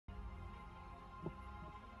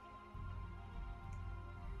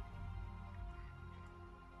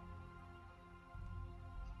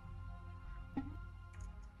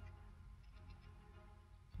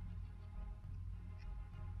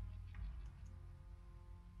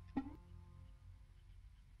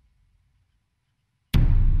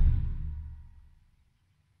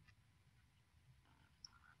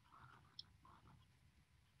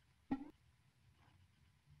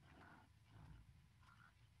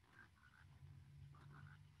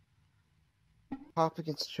Hop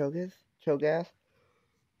against Cho'Gath.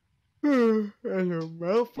 As a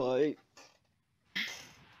Malphite.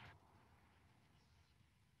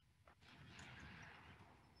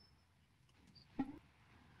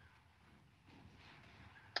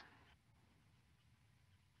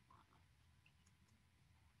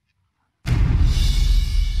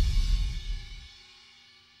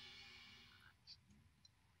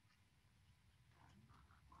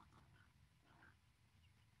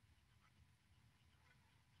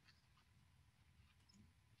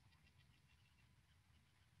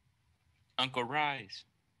 Uncle Rise.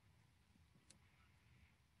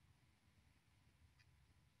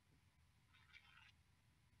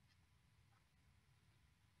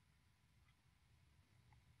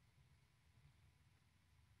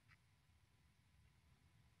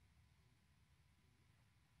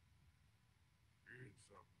 It's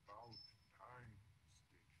about time,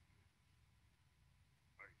 Stitchlet.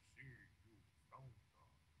 I see you found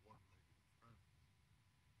our one-legged friend.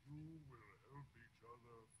 You will help each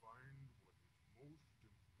other find what is most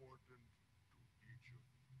important to each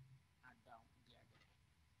of you. I don't get it.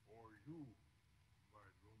 For you, my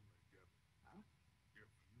lonely Gabbit. Huh?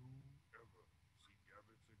 If you ever see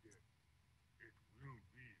Gabbits again, it will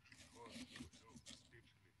be because you helped Stitchlet take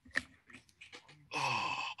his hungry.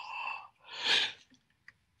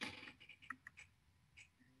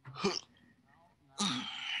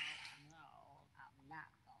 No, I'm not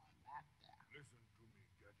going back there. Listen to me,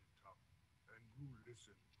 Gadget Top, and you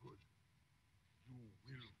listen good. You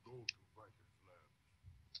will go to Viker's Labs.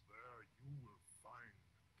 There you will find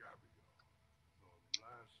caviar, the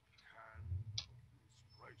last can of this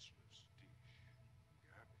priceless dish.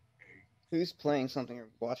 Gabbit eggs. Who's playing something or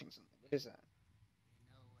watching something? What is that?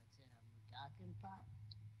 You know what's in a talking pot?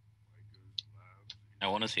 Viker's Labs I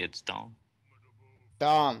want to say it's Dom. formidable.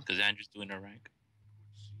 Dom, Because Andrew's doing a rank.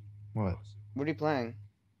 Would seem What? impossible. what are you playing?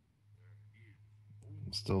 There is only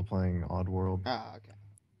I'm still playing Oddworld. Ah, okay.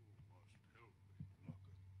 you must help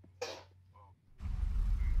me pluck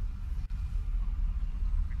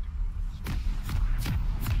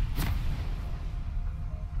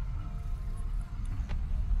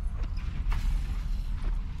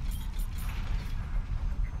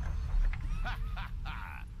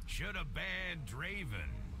Should have banned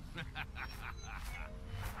Draven.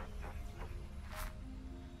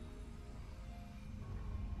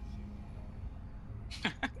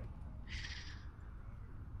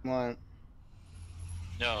 What?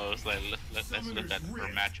 No, it's like let's look at our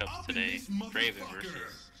matchups today. Draven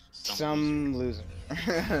versus Some loser.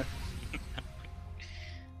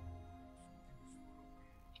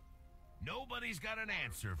 Nobody's got an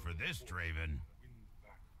answer for this Draven.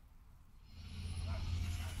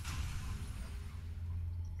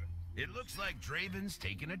 It looks like Draven's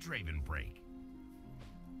taking a Draven break.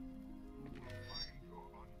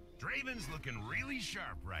 Draven's looking really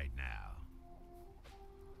sharp right now.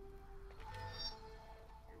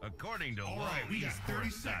 According to Alright, we got 30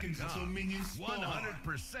 seconds until minions spawn.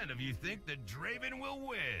 100% of you think that Draven will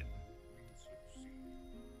win.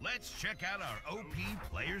 Let's check out our OP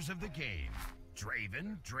players of the game.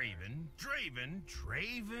 Draven, Draven, Draven,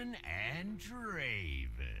 Draven, and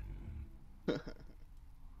Draven. That's the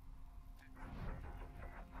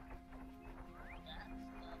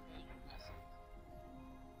big message.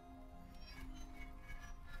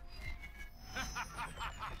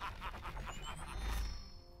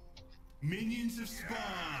 Minions have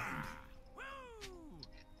spawned.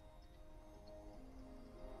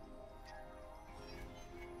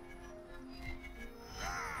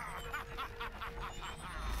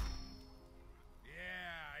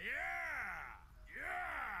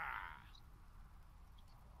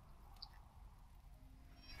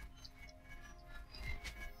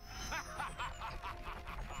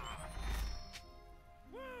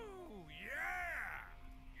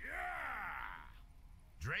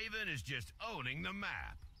 Draven is just owning the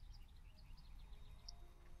map.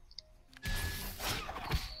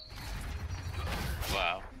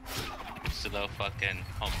 Wow. So the fucking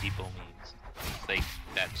Home Depot means like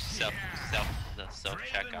that self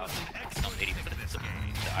checkout. Some idiot puts the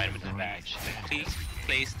item in the bag. Please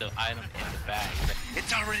place the item in the bag.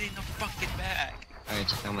 It's already in the fucking bag. Alright,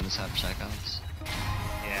 so come with the self checkouts.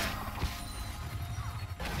 Yeah.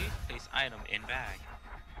 Please place item in bag.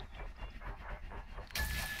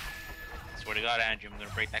 Swear to God, Andrew, I'm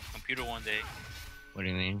gonna break that computer one day. What do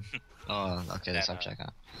you mean? Oh, okay, the That, self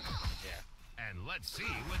checkout. Yeah. And let's see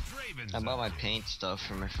what Draven's I bought my up to. paint stuff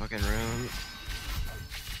from my fucking room.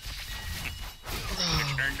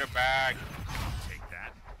 Return the bag. Take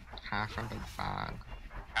that. Half from the bag.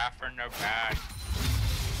 Half in the bag.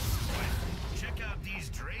 Check out these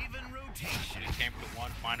Draven rotations. It came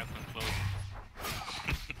final conclusion.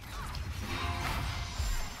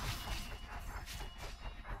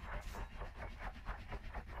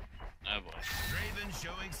 Oh boy. Draven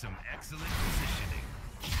showing some excellent positioning.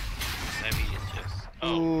 Levy is just.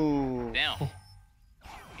 Oh, Ooh. damn.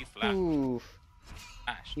 He flat. Oof.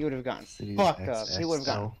 Smashed. He would have gotten Cities fucked up. He would have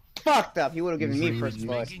gotten XXL. fucked up. He would have given me Usually first you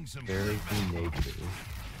blood. Making some Very negative.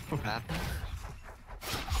 What happened?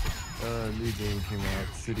 New game came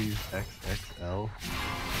out, Cities XXL.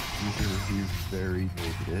 User reviews very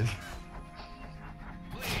negative.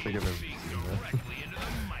 I think I've ever speak seen that. directly into the What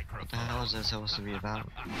the microphone. hell is that supposed to be about?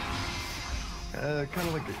 Kind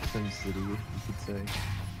of like a Sim City, you could say.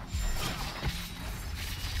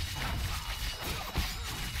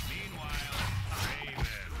 Meanwhile, Draven.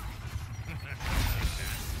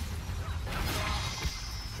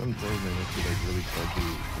 Sometimes they make it like really buggy,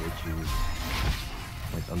 glitchy,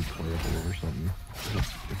 like unplayable or something.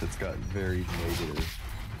 If it's got very negative.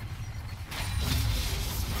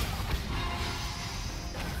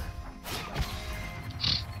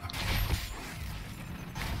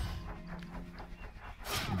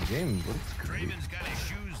 The game looks great. Draven's got his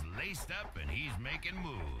shoes laced up and he's making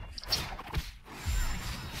moves.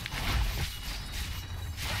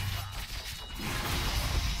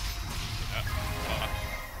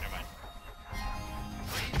 Never mind.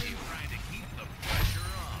 Draven trying to keep the pressure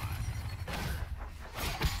on.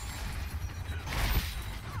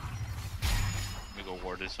 Let me go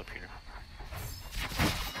ward this up here.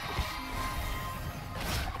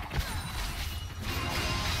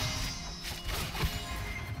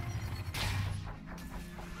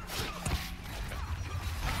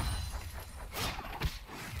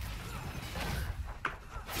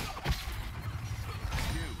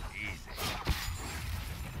 Too easy.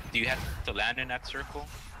 Do you have to land in that circle?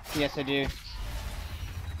 Yes, I do. If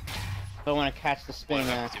I want to catch the What spinning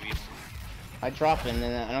happens axe, if you don't? I drop it and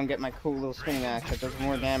then I don't get my cool little spinning axe that does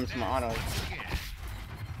more damage to my auto. Once again,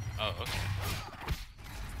 Oh, okay.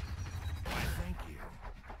 why thank you.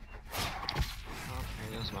 Oh,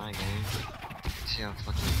 here goes my game. See how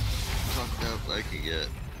fucking fucked up I can get.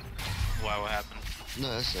 Why? What happened? No,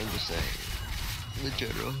 I'm just saying. The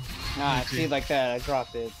general. Nah, I see like that, I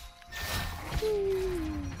dropped it.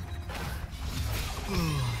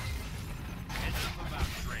 Enough about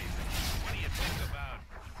Draven. What do you think about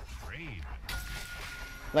Draven?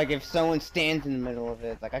 Like if someone stands in the middle of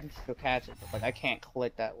it, like I can still catch it, but like I can't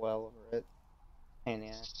click that well over it. Pain in the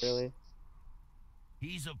ass, really.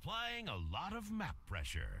 He's applying a lot of map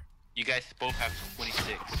pressure. You guys both have 26.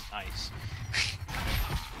 Nice.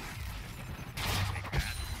 Take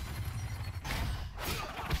that.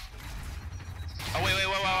 Oh wait,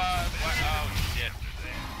 what? Oh shit.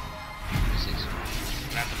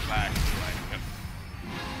 Not the flash. Right. Yep.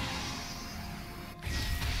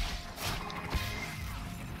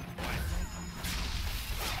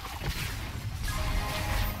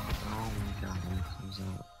 Oh my god, when it comes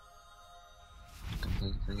out. I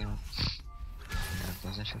completely forgot. Yeah,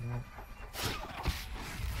 close that shit out.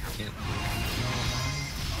 Yep.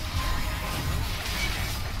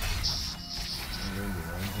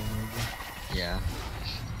 Yeah.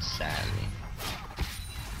 Sadly.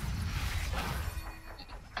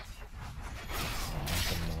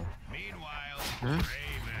 Meanwhile, Hmm?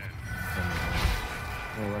 Draven.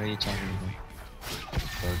 Wait, what are you talking about?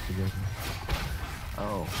 Start together.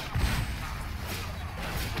 Oh.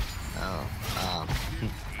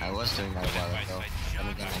 I was doing that a while ago. Then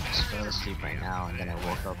again, I just fell asleep right now, and then I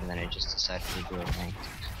woke up, and then I just decided to do it ranked.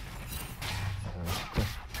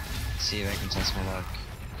 See if I can test my luck.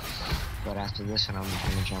 But after this one, I'm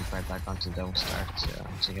gonna jump right back onto Don't Start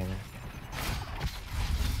together.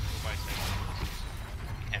 Goodbye,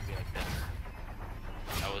 Saint. Can't be like that.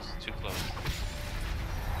 That was too close.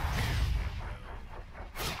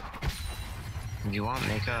 If you want,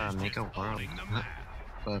 make a world. Holding the map.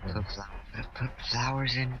 Put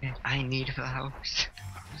flowers in it. I need flowers.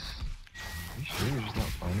 You sure you're just not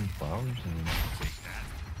finding flowers? Take that.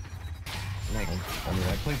 Like, I mean,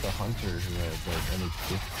 I played the hunter who had like only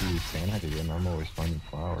 50 sanity, and I'm always finding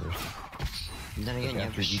flowers. then Like, again, you have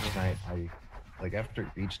after to each night,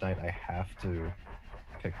 after each night, I have to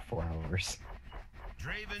pick flowers.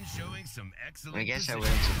 Draven showing some excellent I guess I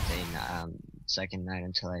position. went to play second night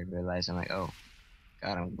until I realized I'm like, oh,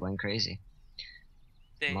 god, I'm going crazy.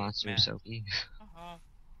 Day, Monster man. so weak. Uh-huh.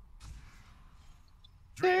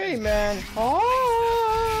 Hey man!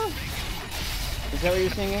 Oh! Is that what you're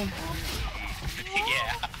singing?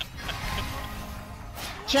 Yeah.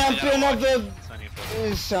 Champion of the Sunny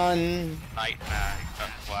for sun, night.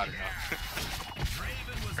 Well, I don't know.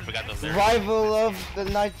 Draven was I an forgot the excellent lyrics. rival of the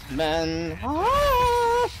nightman.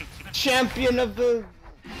 Ah! Champion of the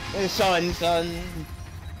Son. He's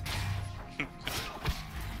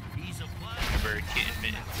a Never kid,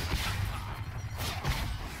 man.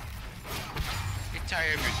 Get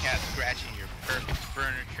tired of your cat scratching your perfect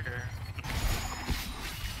furniture.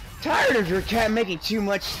 Tired of your cat making too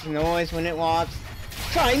much noise when it walks?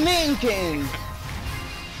 Try Minkin!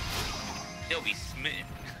 He'll be smitten.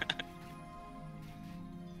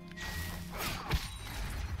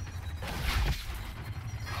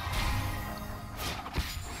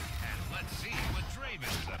 And let's see what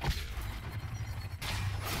Draven's up to.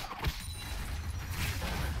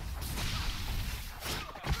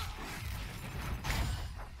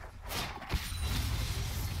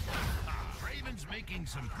 Draven's making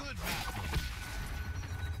some good math moves.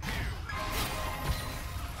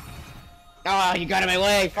 Ah, you got in my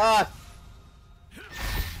way, fuck!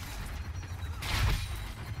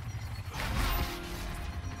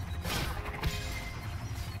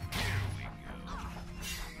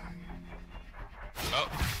 Oh,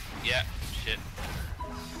 yeah, shit.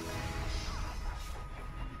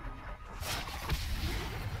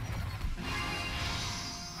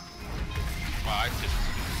 Wow, I took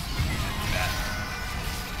that.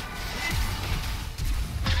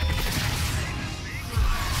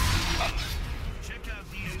 Check out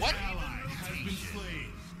these What? allies. Has been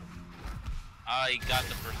slain. I got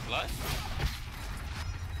the first blood.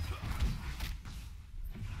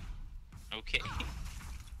 Okay.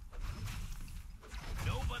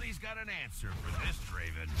 Nobody's got an answer for this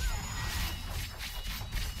Draven.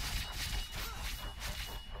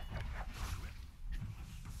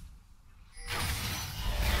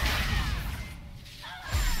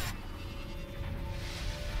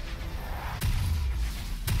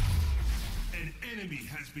 An enemy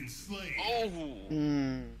has been slain. Oh,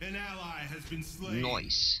 Hmm. An ally has been slain.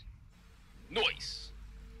 Nice. nice.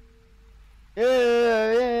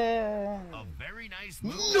 Yeah. A very nice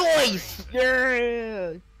move. Noise!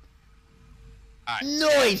 Yeah. Alright,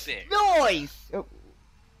 Noise! there. Noise! Oh,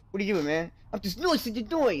 what are you doing, man? I'm just noising the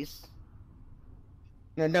noise!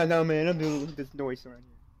 No, man, I'm doing this noise around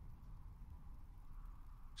here.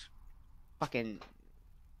 Fucking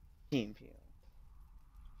team peel.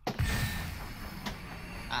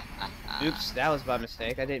 Oops, that was by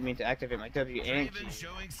mistake. I didn't mean to activate my W and Q. Draven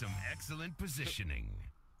showing some excellent positioning.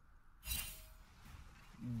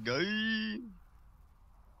 Gay.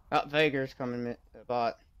 Oh, Vager's coming,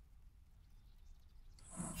 bot.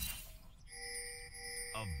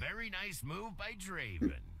 A very nice move by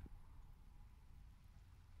Draven.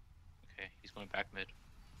 Okay, he's going back mid.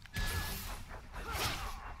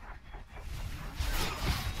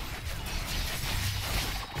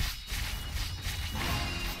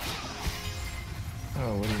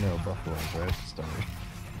 Oh, what do you know? Buffalo's right? Stunner.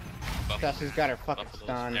 Dusty's got her fucking Buffalo's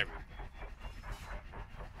stun. everywhere.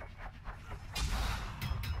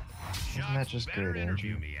 Isn't that just better great,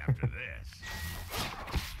 interview Andrew? me after this.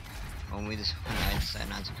 When I decide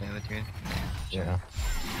not to play with you. Yeah.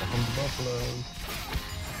 Welcome to Buffaloes.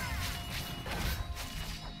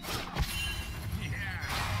 Yeah.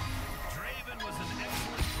 Draven was an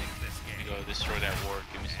excellent pick this You game. go destroy that ward.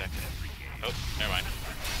 Give me a second. Oh, never mind.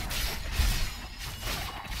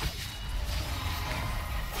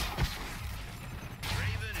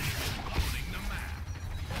 Draven is exploding the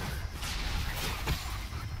map.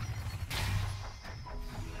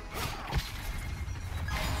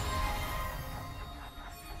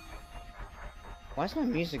 Why is my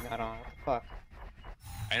music not on? What the fuck?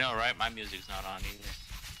 I know, right? My music's not on either.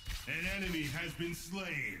 An enemy has been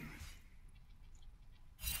slain.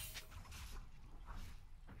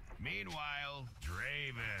 Meanwhile,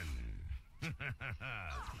 Draven.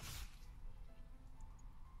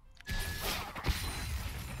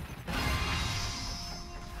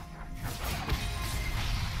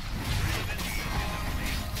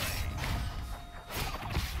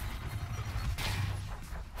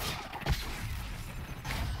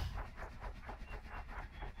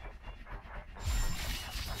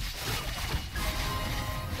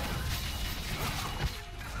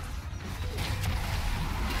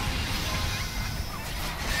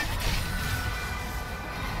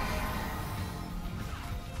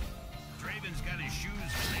 Draven's got his shoes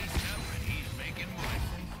laced up and he's making money.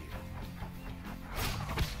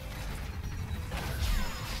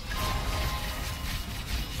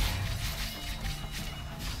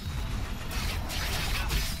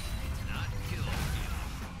 It's not kill.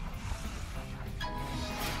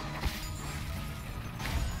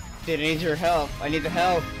 Dude, I need your help. I need the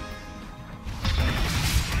help.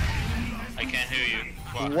 I can't hear you.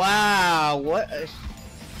 Fuck. Wow, what a...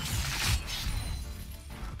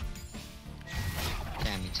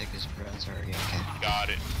 Damn, you took his breath already. Okay. Got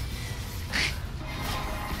it.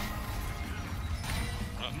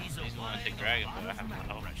 He's want to take Dragon, but I have no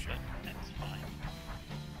help. But that's fine.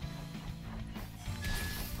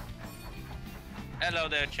 Hello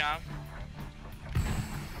there, champ.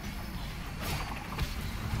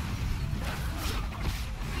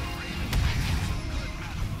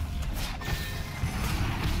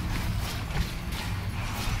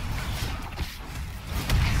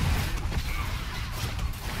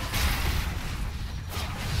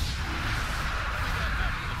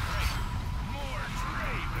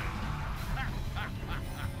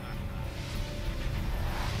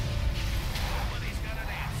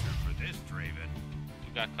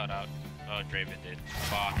 Got cut out. Oh, Draven did.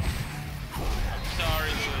 Fuck. I'm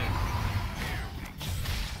sorry, Lewis.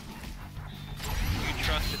 You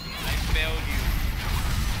trusted me. I failed you.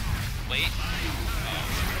 Wait. Oh.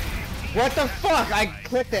 What the fuck? I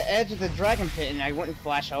clicked the edge of the dragon pit and I wouldn't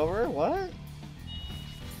flash over? What?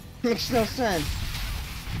 Makes no sense.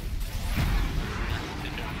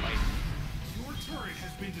 Your turret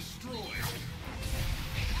has been destroyed.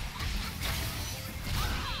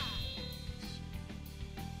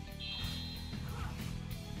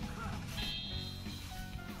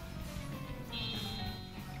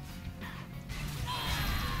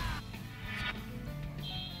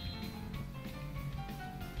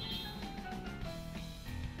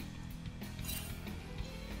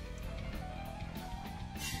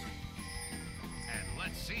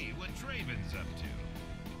 Let's see what Draven's up to.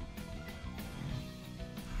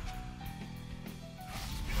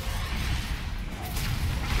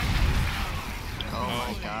 Oh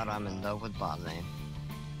my god, I'm in love with bot lane.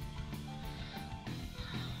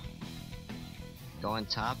 Going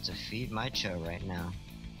top to feed my chill right now.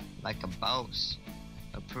 Like a boss.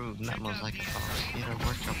 Approved memos like a boss. Need to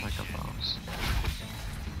work up like a boss.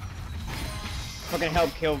 Fucking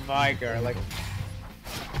help kill Viger, like...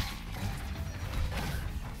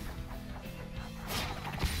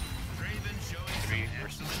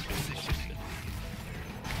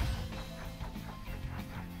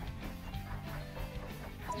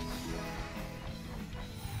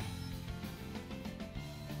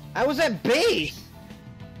 I was at base!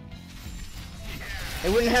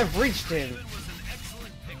 It wouldn't have reached him. Draven was an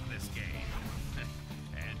excellent pick this game.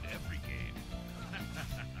 And every game.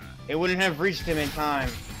 It wouldn't have reached him in time.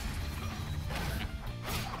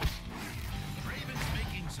 Draven's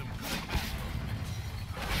making some good battles.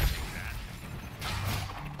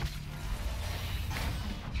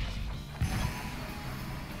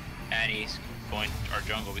 And he's going our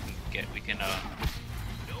jungle. We can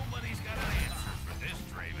Nobody's got an answer for this,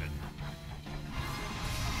 Draven.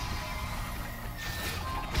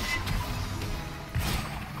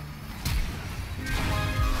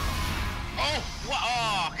 Oh,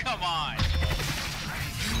 oh, come on.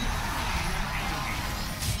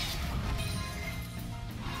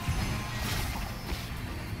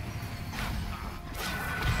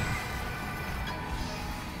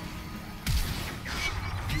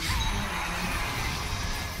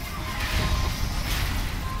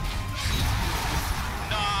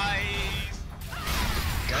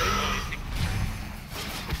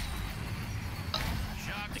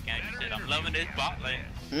 I'm loving this bot lane.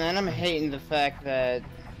 Man, I'm hating the fact that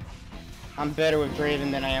I'm better with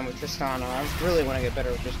Draven than I am with Tristana. I really want to get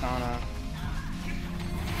better with Tristana.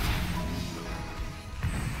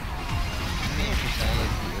 I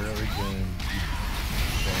like the early game,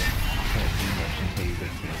 you can't do much until you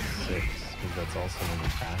get to 6, because that's also when the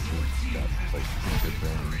passive got like some good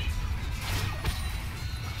range.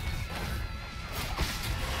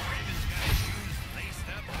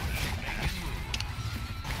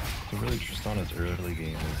 So really Tristana's early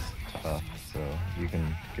game is tough, so you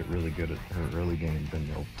can get really good at her early game, then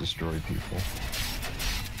you'll destroy people.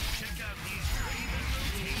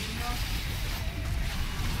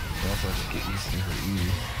 You also have to get used to her E.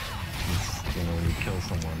 It's, you know, when you kill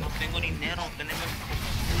someone, No tengo dinero, tenemos.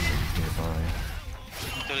 it's nearby.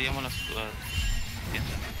 Esto le llamo las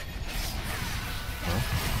tiendas. Huh?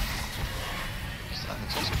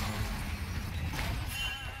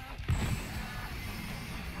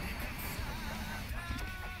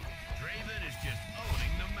 Draven is just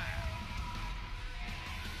owning the map.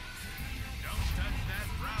 Don't touch that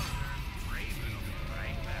browser. Draven will be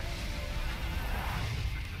right back.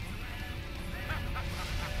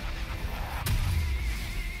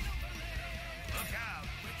 Look out!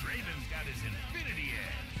 Draven's got his infinity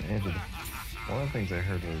edge. Angela, one of the things I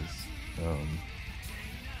heard was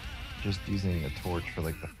just using a torch for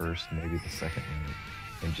like the first, maybe the second minute,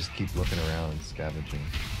 and just keep looking around and scavenging.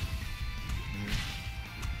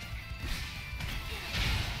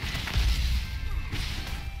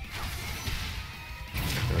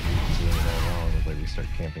 So if you're doing that wrong, it's like we start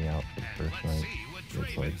camping out for the first Let's night. see what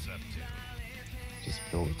It's like, just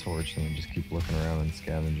build a torch and then just keep looking around and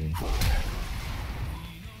scavenging.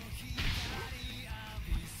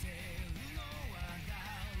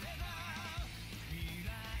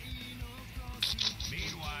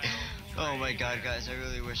 Oh my god, guys, I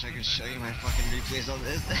really wish I could show you my fucking replays on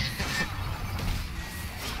this.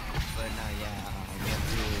 But no, yeah, we have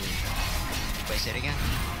to... Wait, say it again?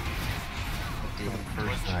 For the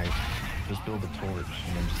first night, just build a torch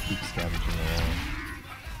and then just keep scavenging around.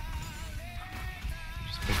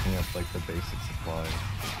 Just picking up like the basic supplies.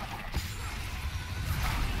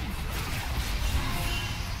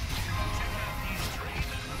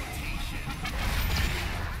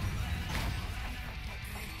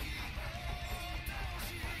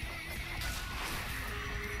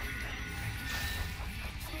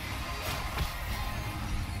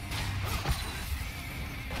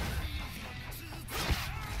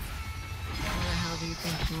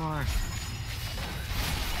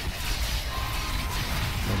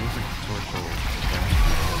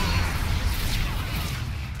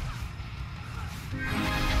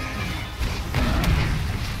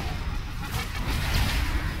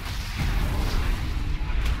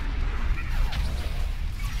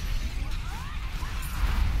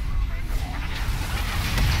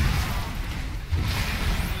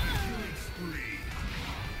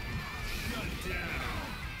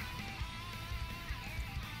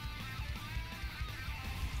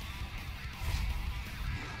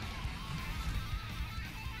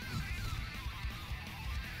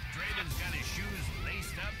 Draven's got his shoes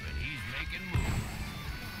laced up and he's making moves.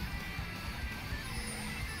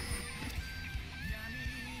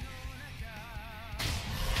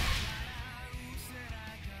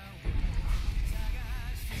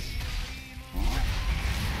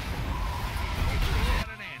 Got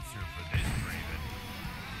an answer for this, Draven.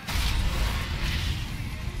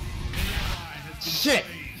 Shit!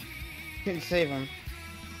 Couldn't save him.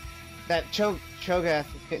 That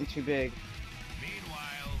Cho'Gath is getting too big.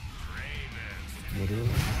 Meanwhile, Draven. Literally.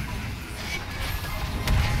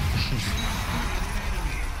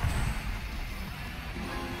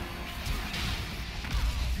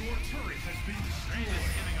 Your turret has been Draven's destroyed.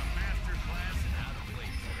 giving a master class in how to play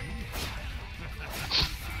Draven.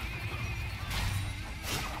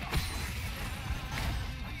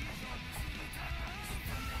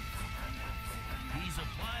 He's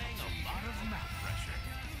applying a lot of map pressure.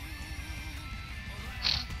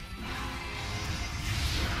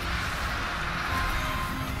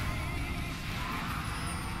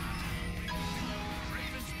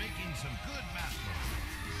 Draven's making some good map moves.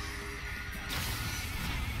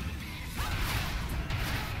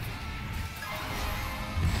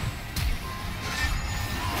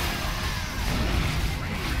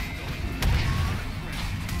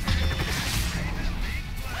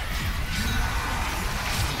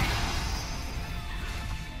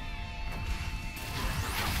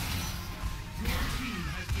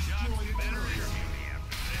 Shots better in beauty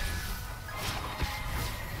after this.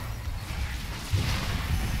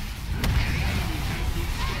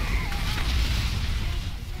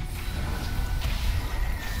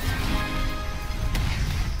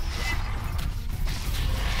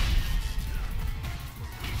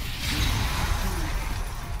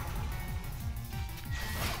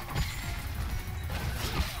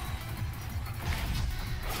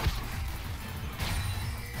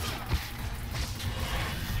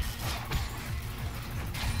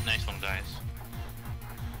 Nice one, guys.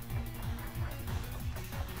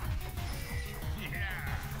 Yeah.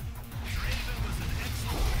 Draven was an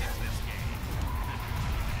excellent pick this game.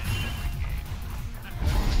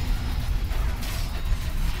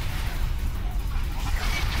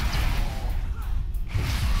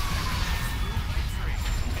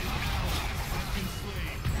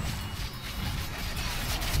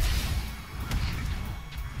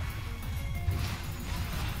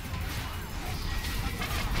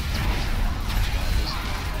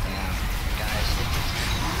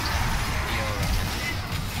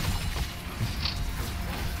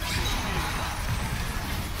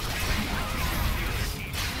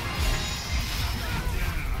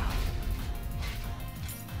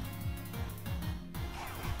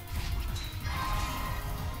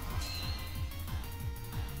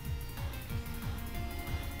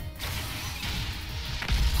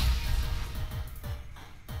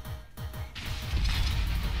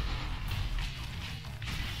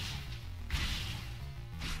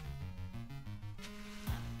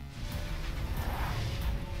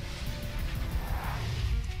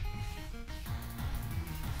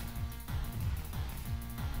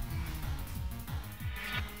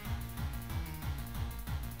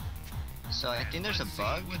 So I think there's a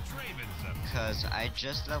bug What Draven's up to. because I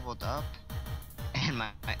just leveled up and my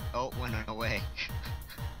ult went away.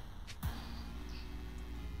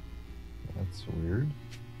 That's weird.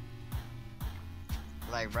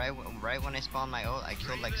 Like right when I spawned my ult, I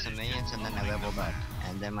killed like some minions and then I leveled up,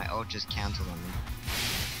 and then my ult just canceled on me.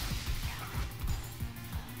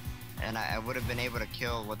 And I would have been able to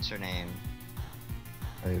kill what's her name?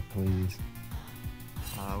 Hey, please.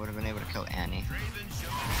 I would have been able to kill Annie. Draven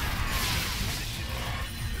showing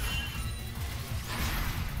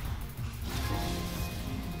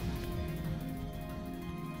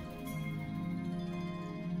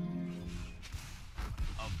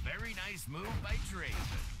a very nice move by Draven.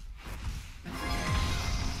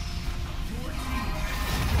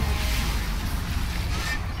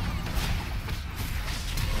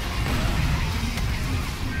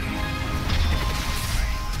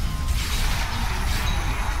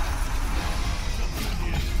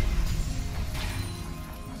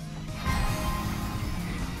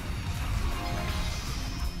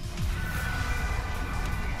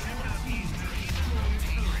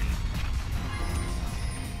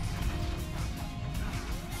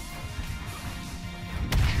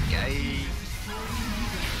 Yay!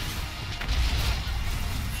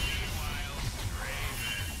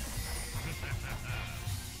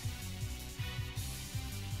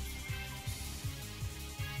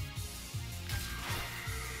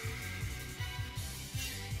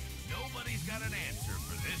 Nobody's got an answer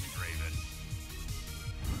for this Draven.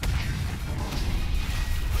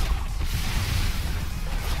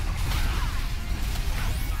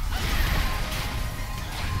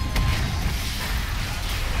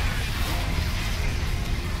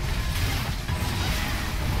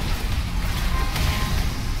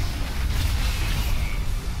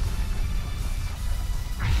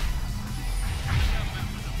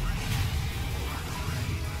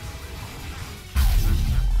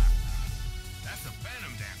 That's a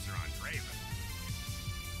Phantom Dancer on Draven.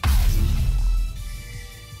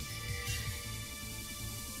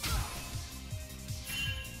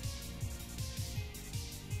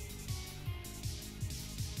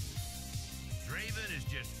 Draven is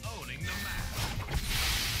just owning the map.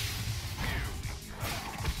 Here we go.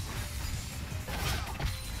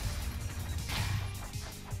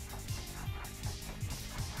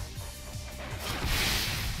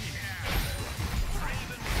 Yeah.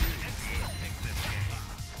 Draven was an excellent pick this game.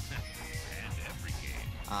 And every game.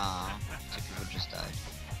 Two people just died.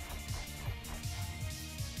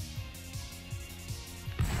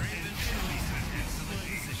 Draven shows an excellent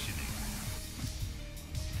positioning.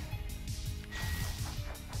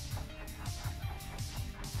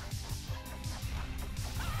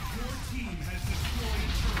 Your team has destroyed a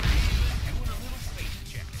turret. Doing a little face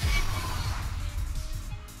check.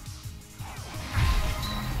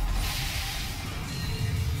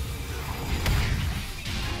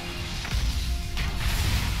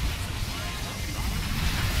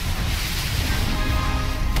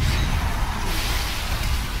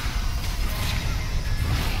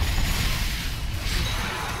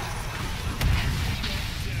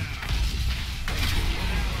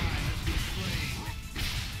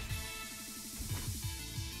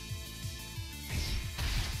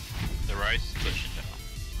 The Rice is pushing down.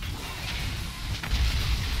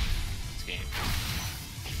 That's game.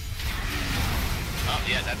 Oh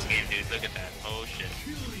yeah, that's game, dude. Look at that. Oh shit.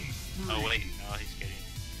 Oh wait, no, he's kidding.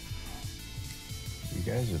 You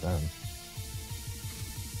guys are done.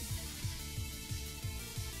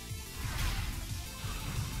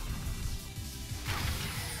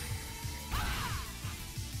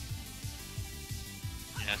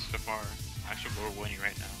 Yeah, so far, actually we're winning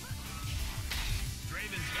right now.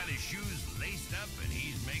 Draven's got his shoes laced up and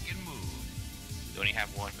he's making moves. We only have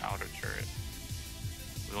one outer turret.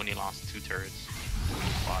 We only lost 2 turrets.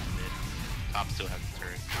 Bottom mid. Top still has a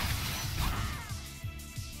turret.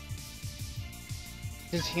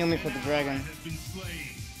 Just heal me for the dragon. Has been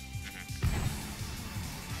slain.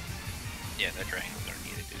 Yeah, that dragon's are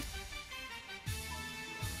needed, dude.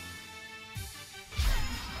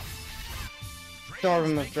 Starve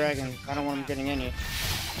him with dragons. I don't want him getting any.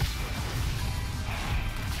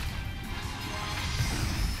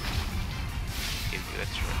 Give you that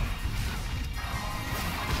shit.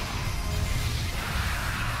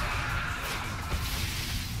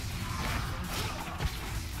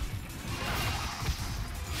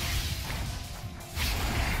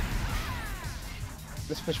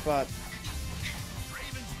 Let's push bot.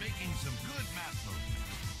 Draven's making some good map movement.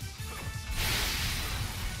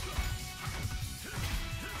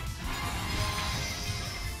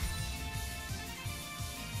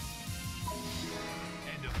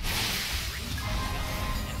 And a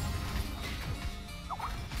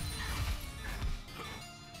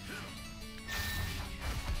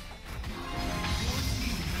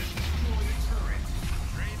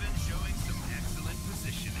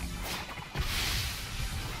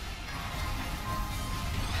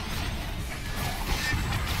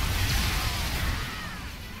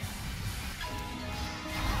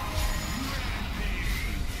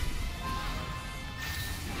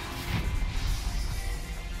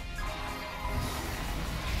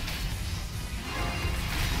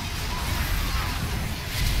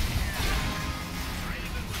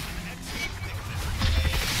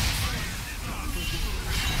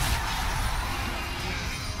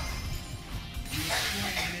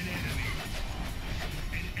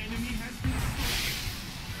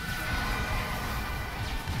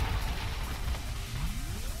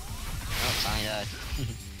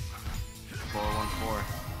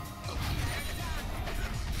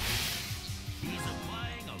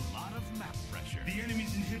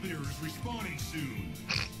Coming soon.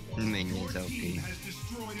 Minions Your team OP. has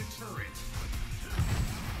destroyed a turret.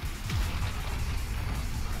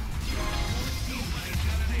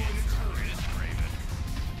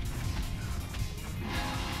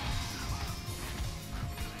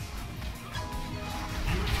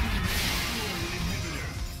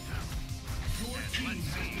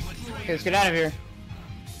 Okay, let's get out of here.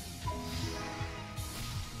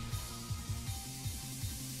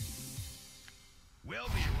 We'll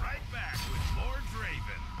be right back with more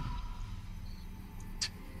Draven.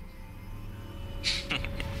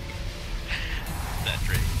 That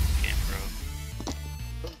Draven camp,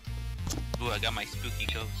 bro. Ooh, I got my spooky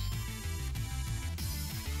ghost.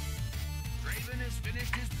 Draven has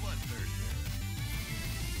finished his bloodthirster.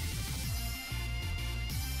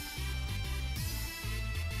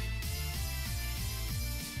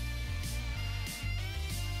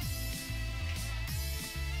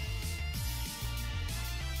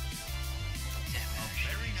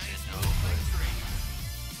 Very nice No. move by Draven.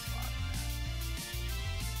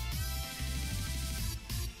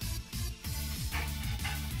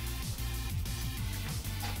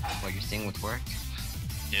 What you're seeing with work?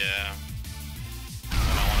 Yeah. I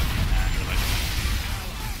don't want to be mad, but like,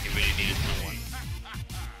 he really needed someone.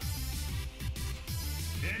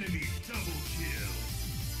 Enemy double kill.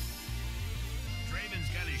 Draven's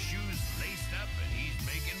got his shoes laced up and he's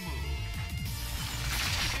making moves.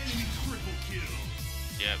 Enemy triple kill.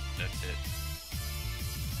 Yep, that's it.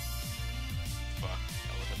 Fuck,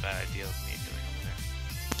 that was a bad idea of me doing over there.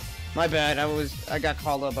 My bad. I got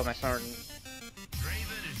called up by my sergeant.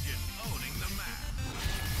 Draven is just owning the map.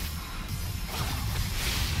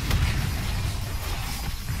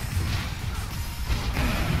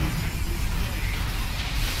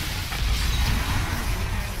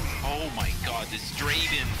 Oh my god, this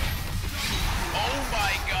Draven! Oh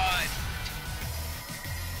my god!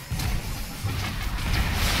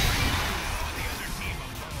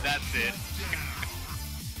 That's it.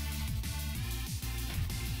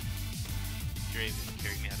 Draven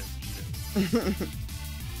carried me out of Vito.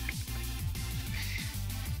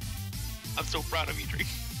 I'm so proud of you, Draven.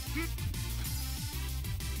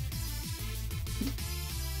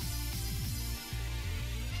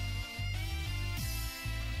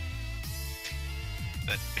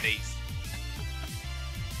 That face.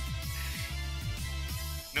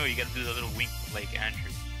 No, you gotta do the little wink like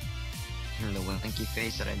Andrew. The winky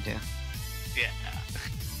face that I do. Yeah.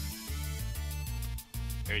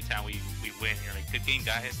 Every time we win, you're like, good game,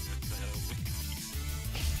 guys.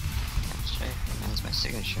 That's right. That's my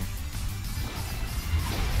signature.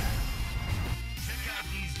 Check out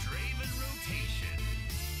these Draven rotations.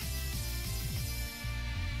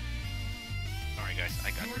 Alright, guys, I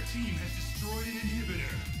got Your this. team has destroyed an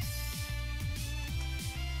inhibitor.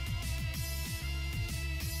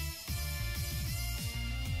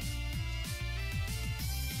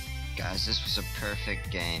 Guys, this was a perfect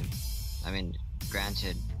game. I mean,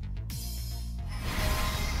 granted.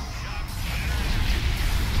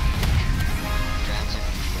 Granted,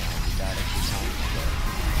 we died a few times, but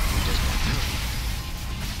we just went through.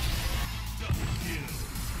 Double kill.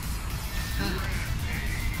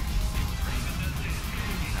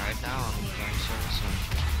 Alright, now I'm going service soon.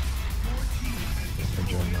 Your team has For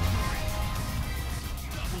John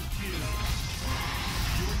double kill.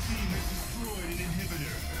 Your team has destroyed an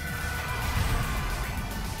inhibitor.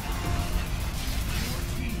 Your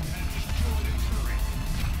team has destroyed a turret.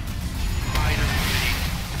 Finally.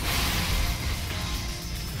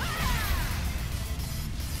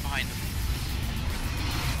 Finally.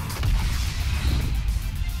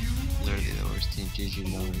 Literally the worst team GG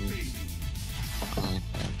moment.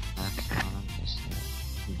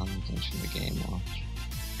 I'm intention the game watch.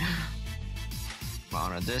 I'm gonna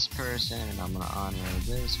honor this person, and I'm gonna honor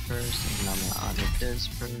this person, and I'm gonna honor this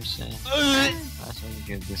person. That's when you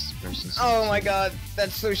give this person some Oh my shit. god,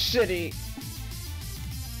 that's so shitty.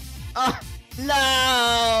 Oh,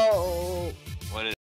 no!